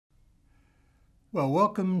Well,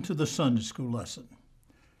 welcome to the Sunday School lesson.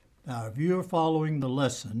 Now, if you are following the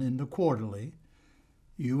lesson in the quarterly,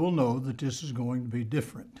 you will know that this is going to be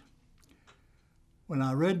different. When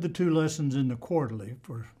I read the two lessons in the quarterly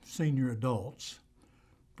for senior adults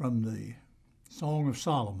from the Song of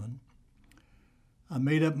Solomon, I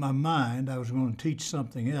made up my mind I was going to teach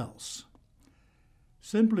something else,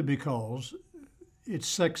 simply because it's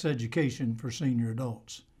sex education for senior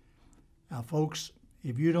adults. Now, folks,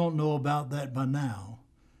 if you don't know about that by now,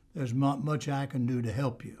 there's not much I can do to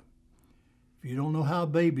help you. If you don't know how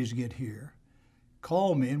babies get here,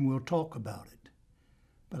 call me and we'll talk about it.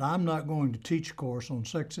 But I'm not going to teach a course on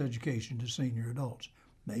sex education to senior adults.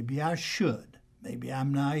 Maybe I should. Maybe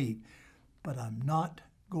I'm naive. But I'm not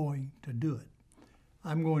going to do it.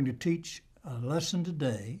 I'm going to teach a lesson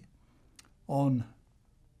today on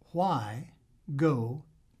why go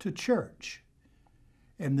to church.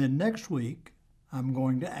 And then next week, I'm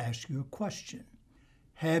going to ask you a question.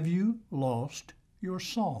 Have you lost your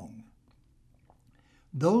song?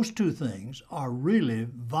 Those two things are really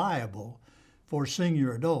viable for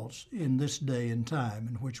senior adults in this day and time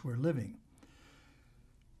in which we're living.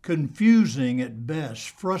 Confusing at best,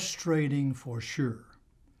 frustrating for sure.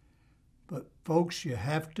 But folks, you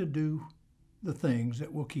have to do the things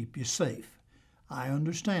that will keep you safe. I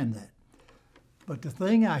understand that. But the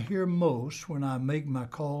thing I hear most when I make my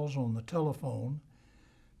calls on the telephone,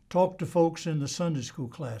 talk to folks in the Sunday school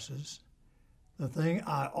classes, the thing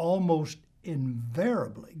I almost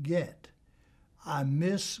invariably get, I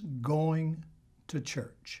miss going to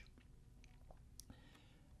church.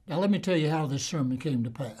 Now let me tell you how this sermon came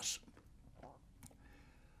to pass.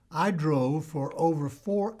 I drove for over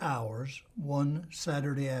 4 hours one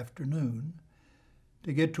Saturday afternoon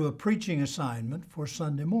to get to a preaching assignment for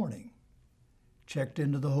Sunday morning. Checked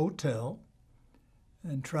into the hotel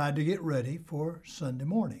and tried to get ready for Sunday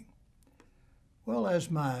morning. Well,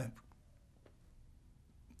 as my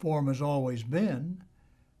form has always been,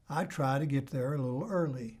 I try to get there a little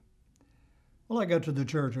early. Well, I got to the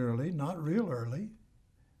church early, not real early,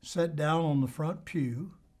 sat down on the front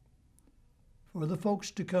pew for the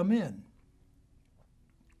folks to come in.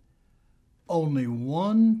 Only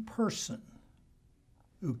one person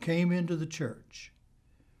who came into the church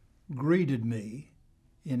greeted me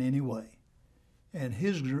in any way. And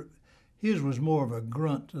his was more of a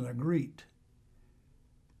grunt than a greet.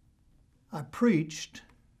 I preached,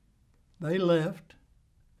 they left,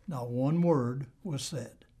 not one word was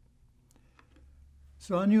said.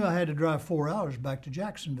 So I knew I had to drive 4 hours back to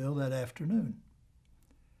Jacksonville that afternoon.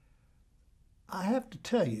 I have to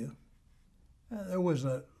tell you, there was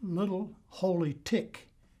a little holy tick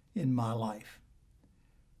in my life.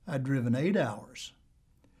 I'd driven 8 hours.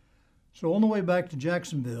 So on the way back to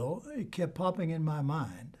Jacksonville, it kept popping in my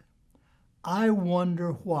mind. I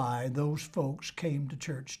wonder why those folks came to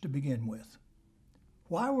church to begin with.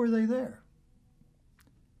 Why were they there?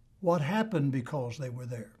 What happened because they were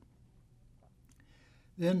there?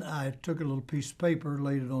 Then I took a little piece of paper,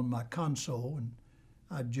 laid it on my console, and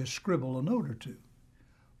I'd just scribble a note or two.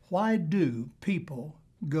 Why do people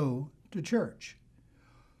go to church?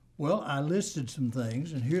 Well, I listed some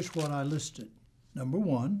things, and here's what I listed. Number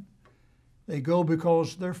one, they go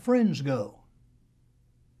because their friends go.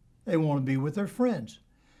 They want to be with their friends.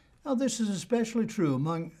 Now, this is especially true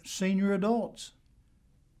among senior adults.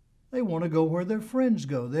 They want to go where their friends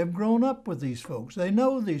go. They've grown up with these folks. They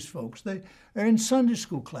know these folks. They're in Sunday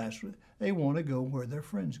school class. They want to go where their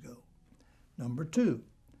friends go. Number two,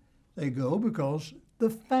 they go because the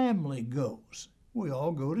family goes. We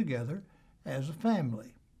all go together as a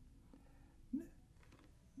family.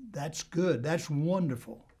 That's good. That's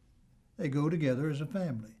wonderful. They go together as a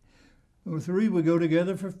family. Number three, we go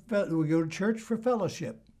to church for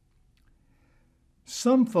fellowship.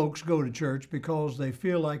 Some folks go to church because they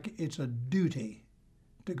feel like it's a duty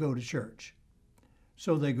to go to church.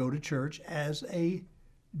 So they go to church as a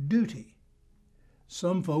duty.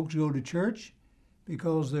 Some folks go to church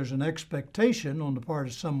because there's an expectation on the part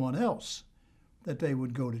of someone else that they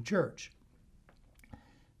would go to church.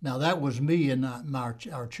 Now that was me and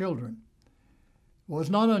our children. Well, it's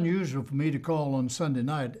not unusual for me to call on Sunday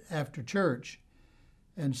night after church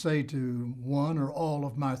and say to one or all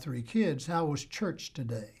of my 3 kids, how was church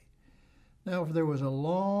today? Now, if there was a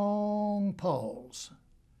long pause,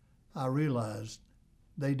 I realized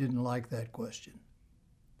they didn't like that question.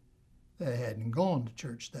 They hadn't gone to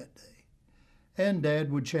church that day. And Dad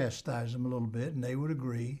would chastise them a little bit, and they would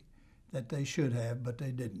agree that they should have, but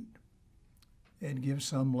they didn't. And give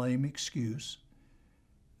some lame excuse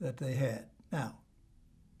that they had. Now,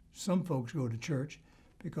 some folks go to church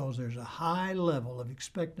because there's a high level of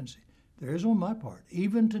expectancy. There is on my part.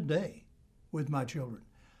 Even today, with my children,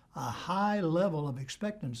 a high level of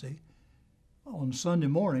expectancy on Sunday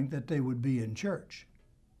morning that they would be in church.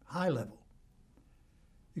 High level.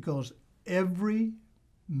 Because every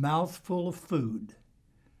mouthful of food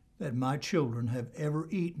that my children have ever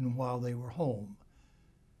eaten while they were home,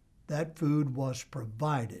 that food was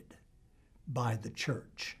provided by the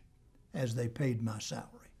church as they paid my salary.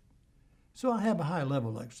 So I have a high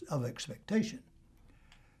level of expectation.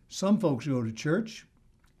 Some folks go to church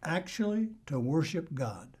actually to worship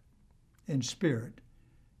God in spirit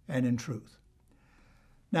and in truth.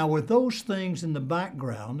 Now, with those things in the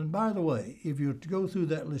background, and by the way, if you were to go through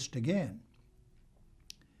that list again,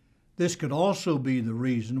 this could also be the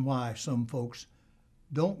reason why some folks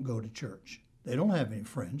don't go to church. They don't have any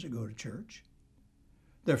friends that go to church.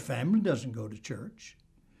 Their family doesn't go to church.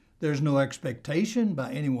 There's no expectation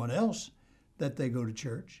by anyone else that they go to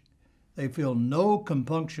church. They feel no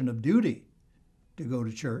compunction of duty to go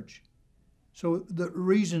to church. So the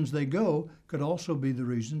reasons they go could also be the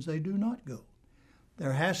reasons they do not go.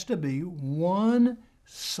 There has to be one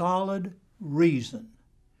solid reason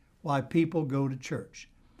why people go to church.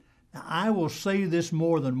 Now, I will say this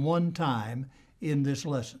more than one time in this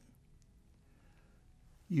lesson.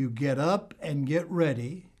 You get up and get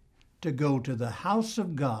ready to go to the house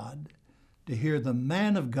of God to hear the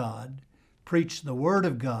man of God preach the word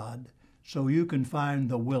of God so you can find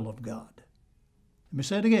the will of God. Let me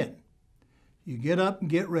say it again. You get up and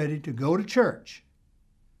get ready to go to church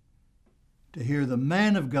to hear the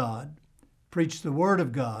man of God preach the word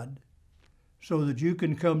of God so that you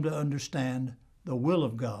can come to understand the will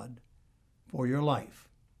of God for your life.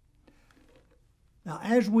 Now,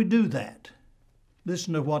 as we do that,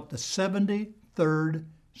 listen to what the 73rd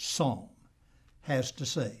Psalm has to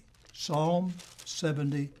say. Psalm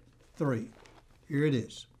 73. Here it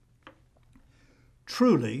is.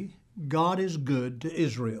 Truly, God is good to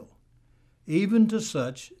Israel, even to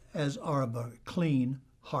such as are of a clean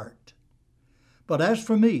heart. But as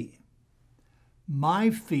for me, my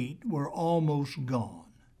feet were almost gone.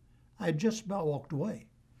 I had just about walked away.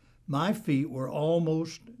 My feet were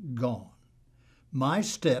almost gone. My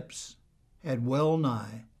steps had well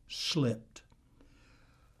nigh slipped.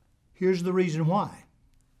 Here's the reason why.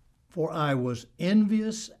 For I was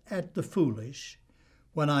envious at the foolish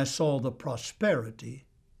when I saw the prosperity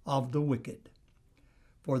of the wicked.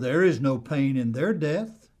 For there is no pain in their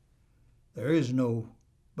death,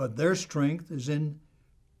 but their strength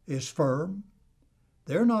is firm.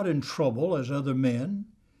 They're not in trouble as other men,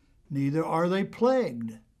 neither are they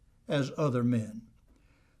plagued as other men.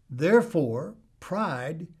 Therefore,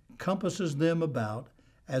 pride compasses them about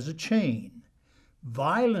as a chain.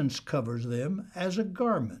 Violence covers them as a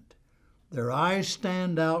garment. Their eyes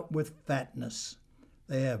stand out with fatness.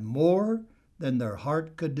 They have more than their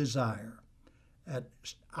heart could desire. At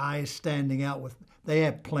eyes standing out with, they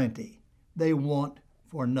have plenty. They want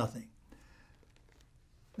for nothing.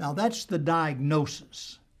 Now that's the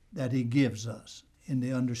diagnosis that he gives us in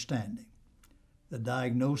the understanding. The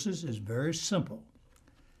diagnosis is very simple.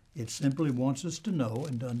 It simply wants us to know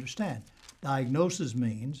and to understand. Diagnosis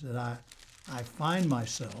means that I find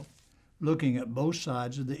myself looking at both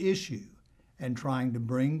sides of the issue and trying to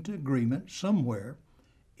bring to agreement somewhere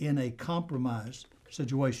in a compromised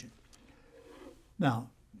situation. Now,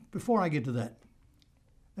 before I get to that,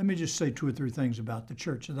 let me just say 2 or 3 things about the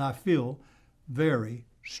church that I feel very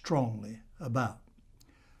strongly about.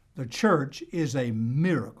 The church is a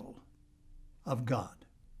miracle of God.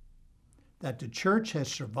 That the church has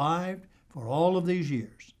survived for all of these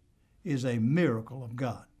years is a miracle of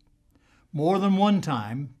God. More than one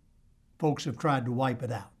time, folks have tried to wipe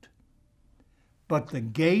it out. But the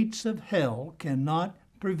gates of hell cannot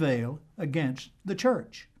prevail against the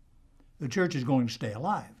church. The church is going to stay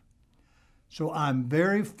alive. So I'm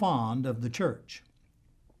very fond of the church.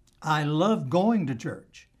 I love going to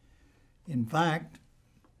church. In fact,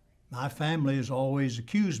 my family has always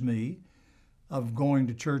accused me of going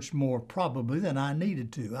to church more probably than I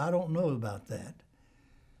needed to. I don't know about that.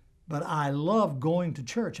 But I love going to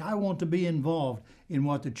church. I want to be involved in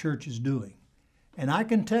what the church is doing. And I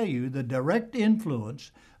can tell you the direct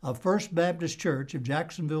influence of First Baptist Church of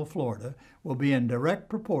Jacksonville, Florida, will be in direct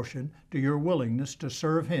proportion to your willingness to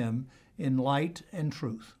serve Him in light and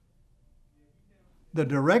truth. The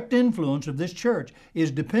direct influence of this church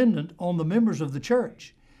is dependent on the members of the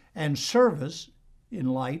church and service in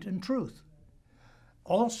light and truth.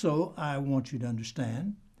 Also, I want you to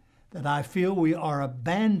understand that I feel we are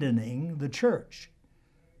abandoning the church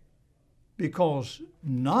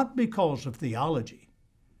not because of theology.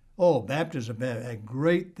 Oh, Baptists have a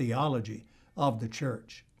great theology of the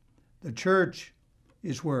church. The church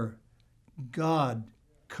is where God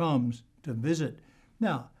comes to visit.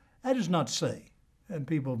 Now, that is not to say, and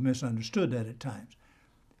people have misunderstood that at times,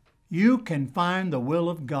 you can find the will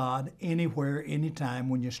of God anywhere, anytime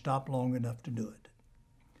when you stop long enough to do it.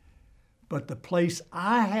 But the place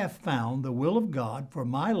I have found the will of God for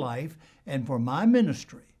my life and for my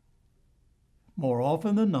ministry, more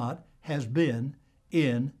often than not, has been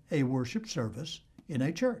in a worship service in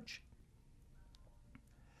a church.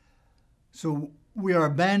 So we are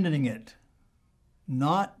abandoning it,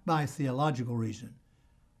 not by theological reason,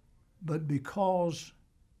 but because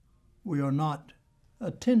we are not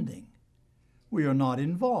attending. We are not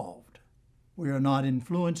involved. We are not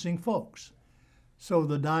influencing folks. So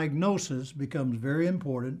the diagnosis becomes very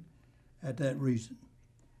important at that reason.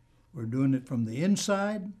 We're doing it from the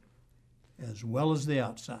inside as well as the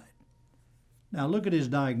outside. Now look at his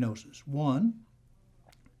diagnosis. 1,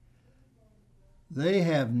 they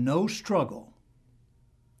have no struggle,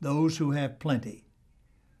 those who have plenty.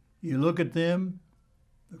 You look at them,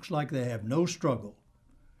 looks like they have no struggle.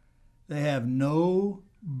 They have no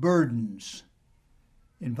burdens.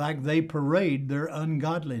 In fact, they parade their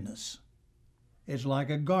ungodliness. It's like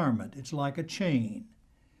a garment. It's like a chain.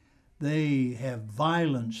 They have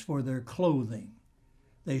violence for their clothing.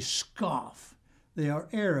 They scoff. They are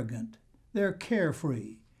arrogant. They're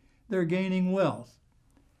carefree. They're gaining wealth.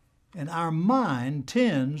 And our mind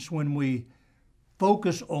tends, when we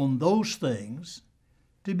focus on those things,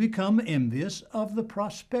 to become envious of the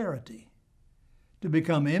prosperity, to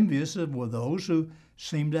become envious of those who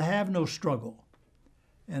seem to have no struggle.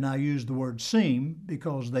 And I use the word seem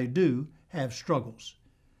because they do have struggles.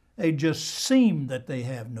 They just seem that they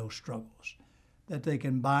have no struggles, that they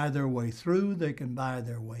can buy their way through, they can buy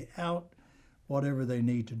their way out, whatever they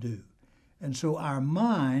need to do. And so our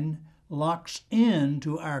mind locks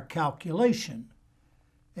into our calculation,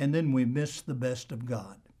 and then we miss the best of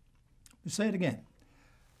God. Let me say it again.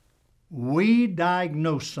 We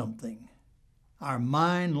diagnose something. Our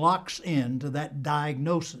mind locks into that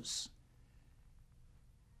diagnosis,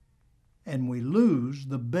 and we lose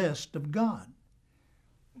the best of God.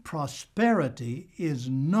 Prosperity is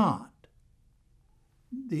not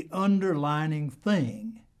the underlining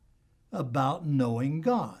thing about knowing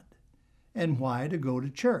God and why to go to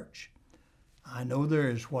church. I know there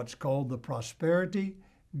is what's called the prosperity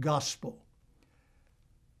gospel.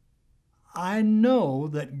 I know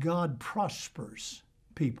that God prospers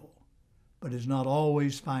people, but it's not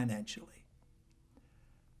always financially.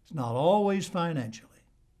 It's not always financially.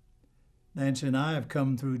 Nancy and I have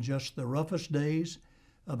come through just the roughest days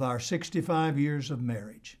of our 65 years of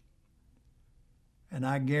marriage. And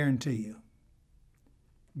I guarantee you,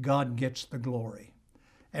 God gets the glory.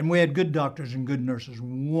 And we had good doctors and good nurses,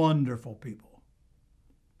 wonderful people.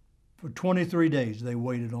 For 23 days, they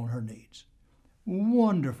waited on her needs.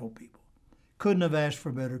 Wonderful people. Couldn't have asked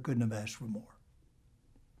for better, couldn't have asked for more.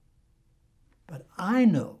 But I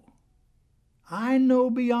know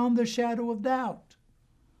beyond the shadow of doubt,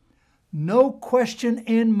 no question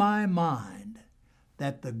in my mind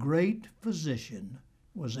that the great physician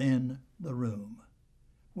was in the room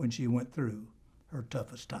when she went through her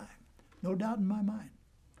toughest time. No doubt in my mind.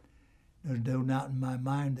 There's no doubt in my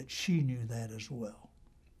mind that she knew that as well.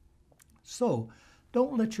 So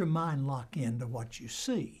don't let your mind lock into what you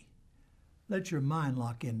see. Let your mind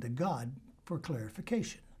lock into God for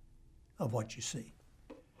clarification of what you see.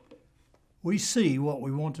 We see what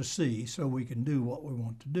we want to see so we can do what we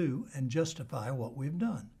want to do and justify what we've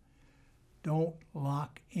done. Don't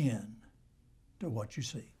lock in to what you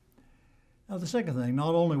see. Now, the second thing,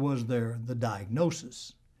 not only was there the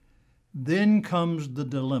diagnosis, then comes the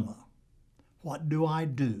dilemma. What do I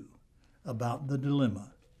do about the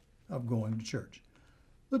dilemma of going to church?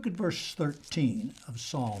 Look at verse 13 of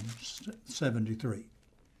Psalm 73,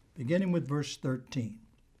 beginning with verse 13.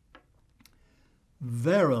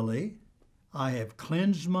 Verily, I have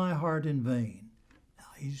cleansed my heart in vain. Now,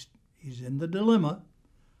 he's in the dilemma.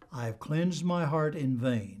 I have cleansed my heart in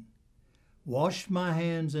vain, washed my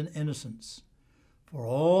hands in innocence. For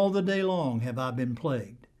all the day long have I been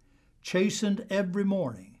plagued, chastened every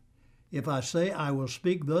morning. If I say I will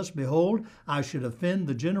speak thus, behold, I should offend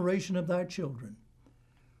the generation of thy children.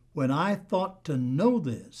 When I thought to know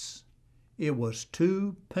this, it was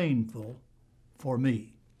too painful for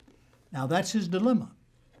me. Now that's his dilemma.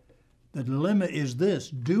 The dilemma is this: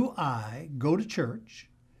 do I go to church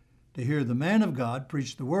to hear the man of God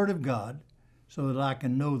preach the word of God so that I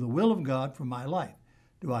can know the will of God for my life?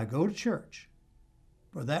 Do I go to church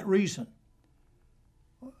for that reason?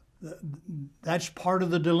 That's part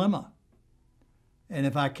of the dilemma. And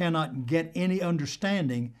if I cannot get any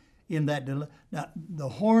understanding in that dilemma, now the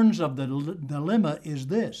horns of the dilemma is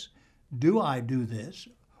this: do I do this,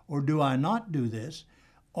 or do I not do this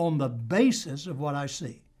on the basis of what I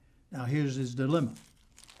see? Now, here's his dilemma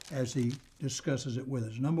as he discusses it with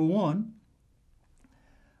us. Number one,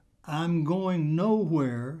 I'm going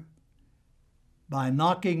nowhere by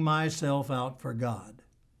knocking myself out for God.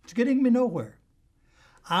 It's getting me nowhere.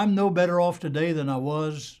 I'm no better off today than I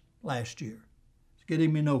was last year. It's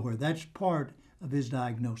getting me nowhere. That's part of his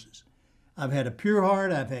diagnosis. I've had a pure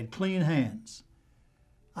heart. I've had clean hands.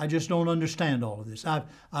 I just don't understand all of this.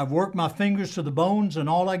 I've worked my fingers to the bones, and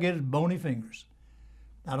all I get is bony fingers.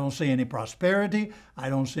 I don't see any prosperity. I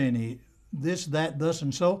don't see any this, that, thus,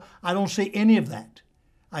 and so. I don't see any of that.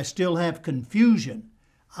 I still have confusion.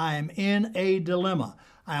 I am in a dilemma.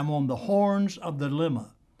 I am on the horns of the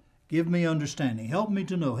dilemma. Give me understanding. Help me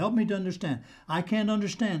to know. Help me to understand. I can't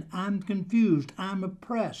understand. I'm confused. I'm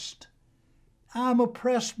oppressed. I'm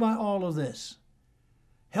oppressed by all of this.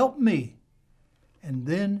 Help me. And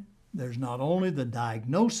then there's not only the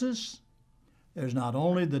diagnosis, there's not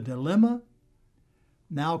only the dilemma,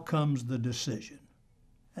 now comes the decision.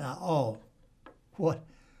 Now,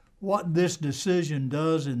 what this decision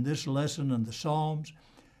does in this lesson in the Psalms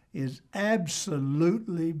is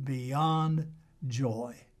absolutely beyond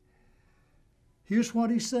joy. Here's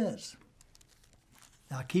what he says.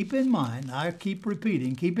 Now keep in mind, I keep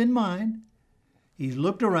repeating, keep in mind, he's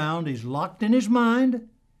looked around, he's locked in his mind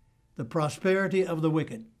the prosperity of the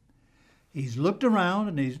wicked. He's looked around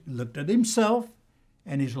and he's looked at himself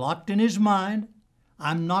and he's locked in his mind,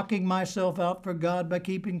 I'm knocking myself out for God by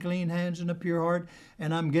keeping clean hands and a pure heart,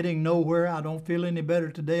 and I'm getting nowhere. I don't feel any better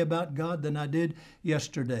today about God than I did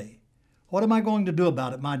yesterday. What am I going to do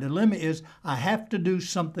about it? My dilemma is I have to do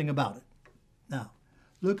something about it. Now,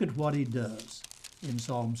 look at what he does in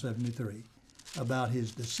Psalm 73 about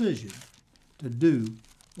his decision to do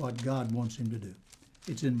what God wants him to do.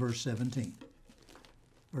 It's in verse 17.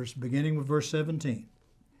 Beginning with verse 17.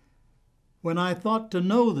 When I thought to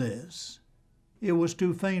know this, it was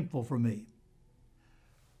too painful for me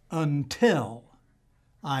until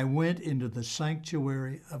I went into the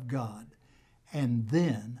sanctuary of God, and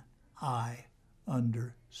then I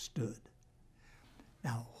understood.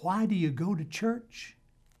 Now, why do you go to church?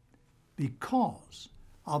 Because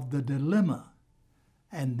of the dilemma.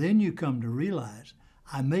 And then you come to realize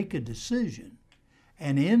I make a decision,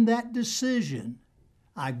 and in that decision,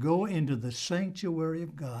 I go into the sanctuary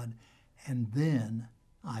of God, and then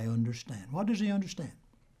I understand. What does he understand?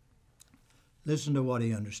 Listen to what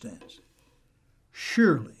he understands.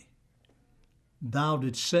 Surely thou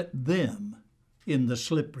didst set them in the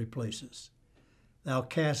slippery places. Thou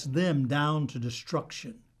cast them down to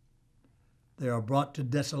destruction. They are brought to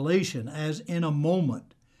desolation as in a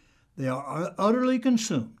moment. They are utterly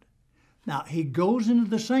consumed. Now, he goes into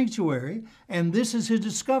the sanctuary, and this is his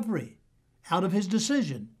discovery out of his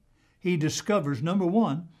decision. He discovers, number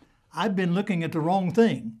one, I've been looking at the wrong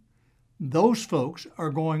thing. Those folks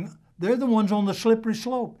they're the ones on the slippery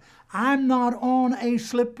slope. I'm not on a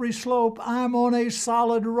slippery slope. I'm on a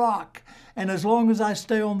solid rock. And as long as I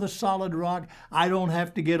stay on the solid rock, I don't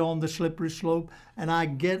have to get on the slippery slope. And I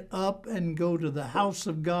get up and go to the house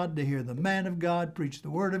of God to hear the man of God preach the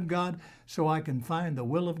word of God so I can find the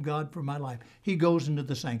will of God for my life. He goes into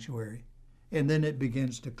the sanctuary, and then it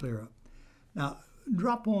begins to clear up. Now,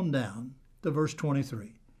 drop on down to verse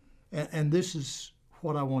 23. And this is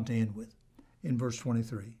what I want to end with in verse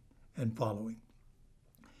 23 and following.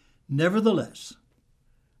 Nevertheless,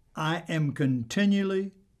 I am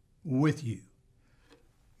continually with you.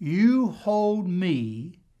 You hold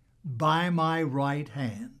me by my right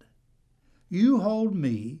hand. You hold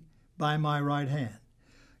me by my right hand.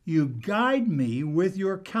 You guide me with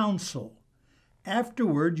your counsel.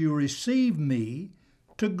 Afterward you receive me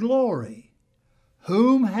to glory.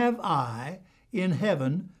 Whom have I in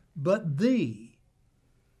heaven but thee?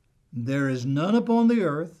 There is none upon the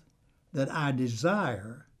earth that I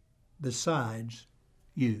desire besides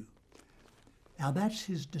you. Now that's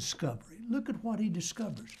his discovery. Look at what he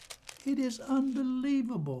discovers. It is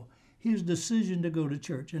unbelievable, his decision to go to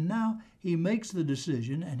church. And now he makes the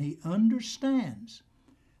decision and he understands.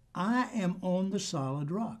 I am on the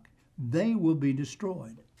solid rock. They will be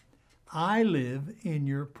destroyed. I live in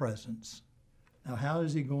your presence. Now how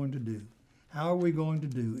is he going to do? How are we going to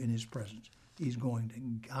do in his presence? He's going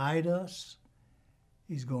to guide us.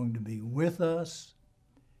 He's going to be with us.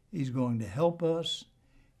 He's going to help us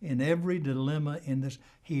in every dilemma in this.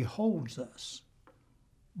 He holds us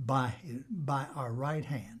by our right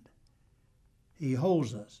hand. He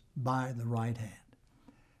holds us by the right hand.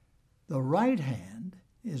 The right hand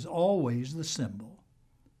is always the symbol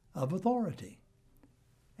of authority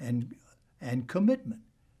and commitment.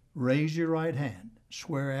 Raise your right hand.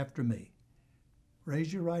 Swear after me.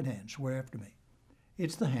 Raise your right hand. Swear after me.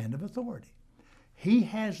 It's the hand of authority. He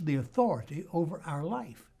has the authority over our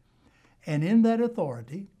life. And in that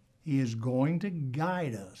authority, he is going to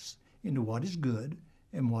guide us into what is good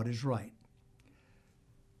and what is right.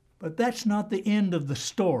 But that's not the end of the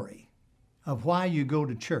story of why you go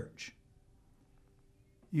to church.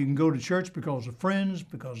 You can go to church because of friends,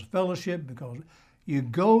 because of fellowship, because you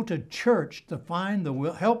go to church to find the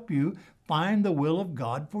will, help you find the will of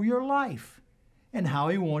God for your life and how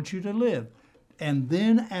he wants you to live. And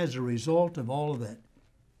then as a result of all of that,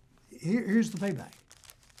 here's the payback.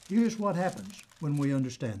 Here's what happens when we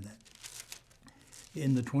understand that.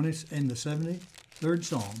 In the 73rd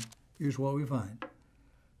Psalm, here's what we find.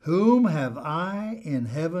 Whom have I in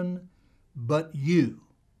heaven but you?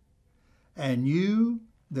 And you,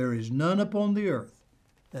 there is none upon the earth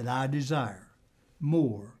that I desire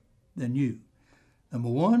more than you. Number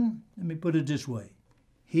one, let me put it this way.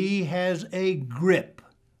 He has a grip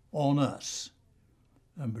on us.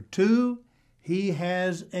 Number two, he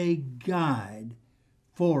has a guide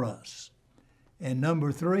for us. And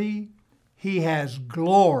number three, he has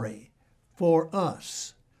glory for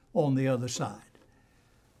us on the other side.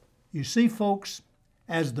 You see, folks,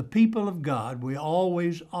 as the people of God, we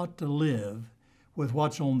always ought to live with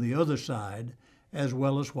what's on the other side as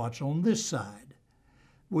well as what's on this side.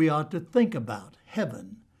 We ought to think about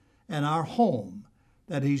heaven and our home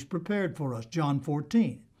that he's prepared for us. John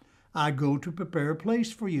 14, I go to prepare a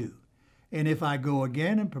place for you. And if I go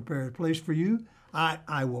again and prepare a place for you,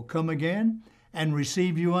 I will come again and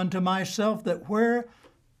receive you unto myself, that where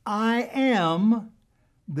I am,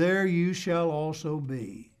 there you shall also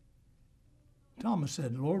be. Thomas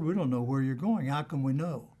said, Lord, we don't know where you're going. How can we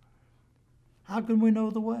know? How can we know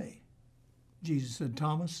the way? Jesus said,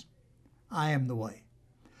 Thomas, I am the way.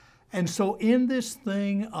 And so in this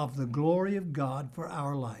thing of the glory of God for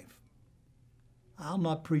our life, I'll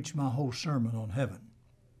not preach my whole sermon on heaven,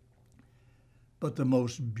 but the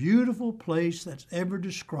most beautiful place that's ever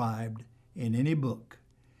described in any book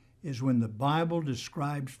is when the Bible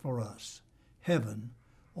describes for us heaven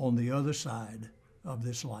on the other side of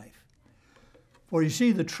this life. For you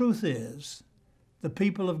see, the truth is, the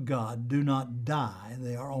people of God do not die,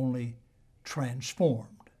 they are only transformed.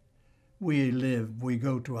 We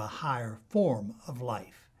go to a higher form of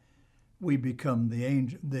life. We become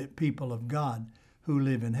the people of God who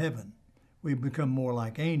live in heaven. We become more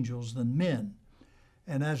like angels than men.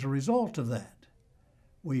 And as a result of that,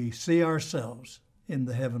 we see ourselves in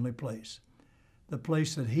the heavenly place, the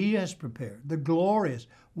place that he has prepared, the glorious,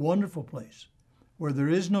 wonderful place where there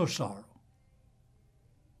is no sorrow,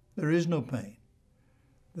 there is no pain,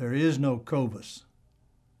 there is no COVID,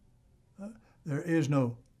 there is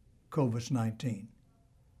no COVID-19,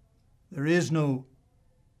 there is no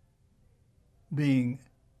being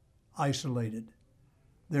isolated,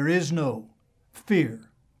 there is no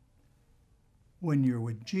fear. When you're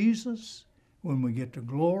with Jesus, when we get to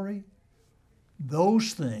glory,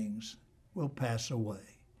 those things will pass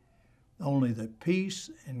away. Only the peace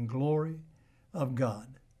and glory of God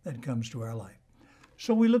that comes to our life.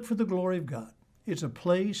 So we look for the glory of God. It's a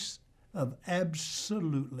place of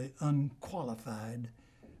absolutely unqualified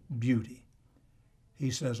beauty.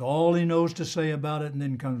 He says all he knows to say about it and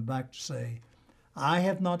then comes back to say, eye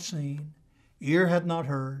hath not seen, ear hath not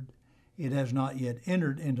heard, it has not yet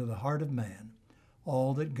entered into the heart of man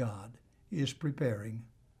all that God is preparing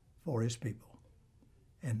for his people.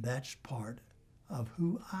 And that's part of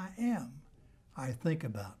who I am. I think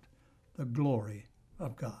about the glory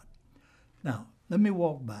of God. Now, let me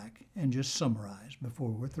walk back and just summarize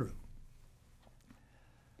before we're through.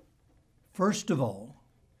 First of all,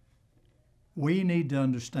 we need to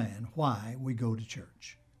understand why we go to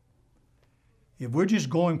church. If we're just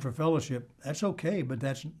going for fellowship, that's okay, but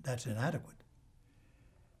that's inadequate.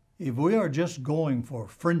 If we are just going for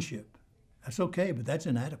friendship, that's okay, but that's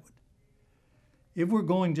inadequate. If we're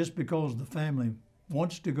going just because the family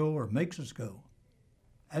wants to go or makes us go,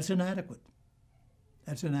 that's inadequate.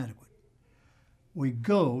 That's inadequate. We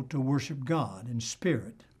go to worship God in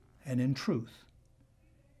spirit and in truth.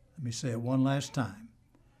 Let me say it one last time.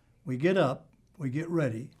 We get up, we get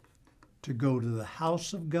ready to go to the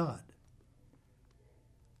house of God.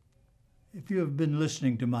 If you have been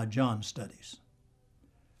listening to my John studies,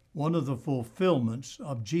 one of the fulfillments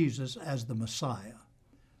of Jesus as the Messiah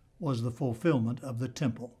was the fulfillment of the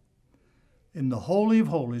temple. In the Holy of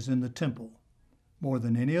Holies in the temple, more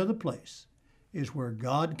than any other place, is where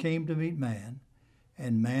God came to meet man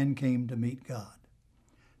and man came to meet God.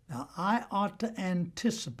 Now, I ought to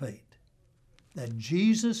anticipate that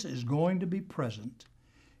Jesus is going to be present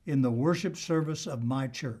in the worship service of my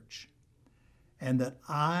church. and that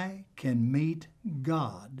I can meet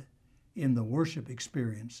God in the worship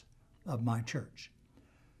experience of my church.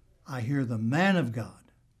 I hear the man of God.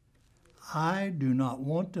 I do not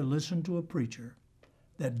want to listen to a preacher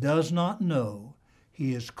that does not know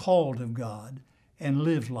he is called of God and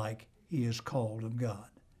live like he is called of God.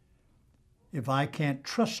 If I can't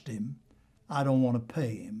trust him, I don't want to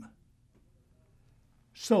pay him.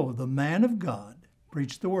 So the man of God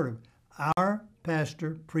preached the word. Our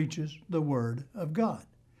pastor preaches the word of God.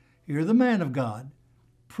 Hear the man of God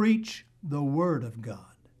preach the word of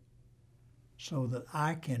God so that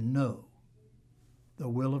I can know the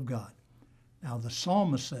will of God. Now the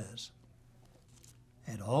psalmist says,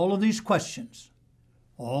 at all of these questions,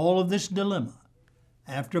 all of this dilemma,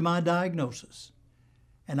 after my diagnosis,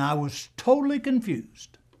 and I was totally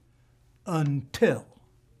confused until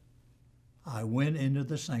I went into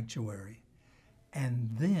the sanctuary, and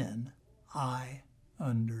then I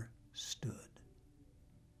understood.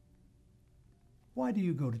 Why do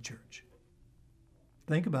you go to church?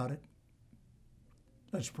 Think about it.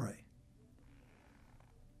 Let's pray.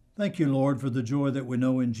 Thank you, Lord, for the joy that we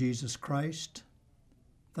know in Jesus Christ.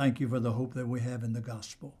 Thank you for the hope that we have in the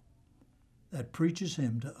gospel that preaches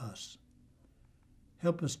him to us.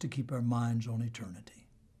 Help us to keep our minds on eternity.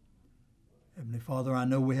 Heavenly Father, I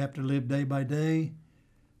know we have to live day by day,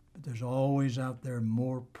 but there's always out there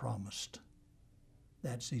more promised.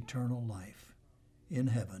 That's eternal life in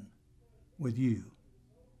heaven with you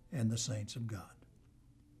and the saints of God.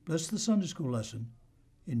 Bless the Sunday school lesson.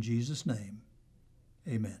 In Jesus' name,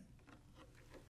 amen.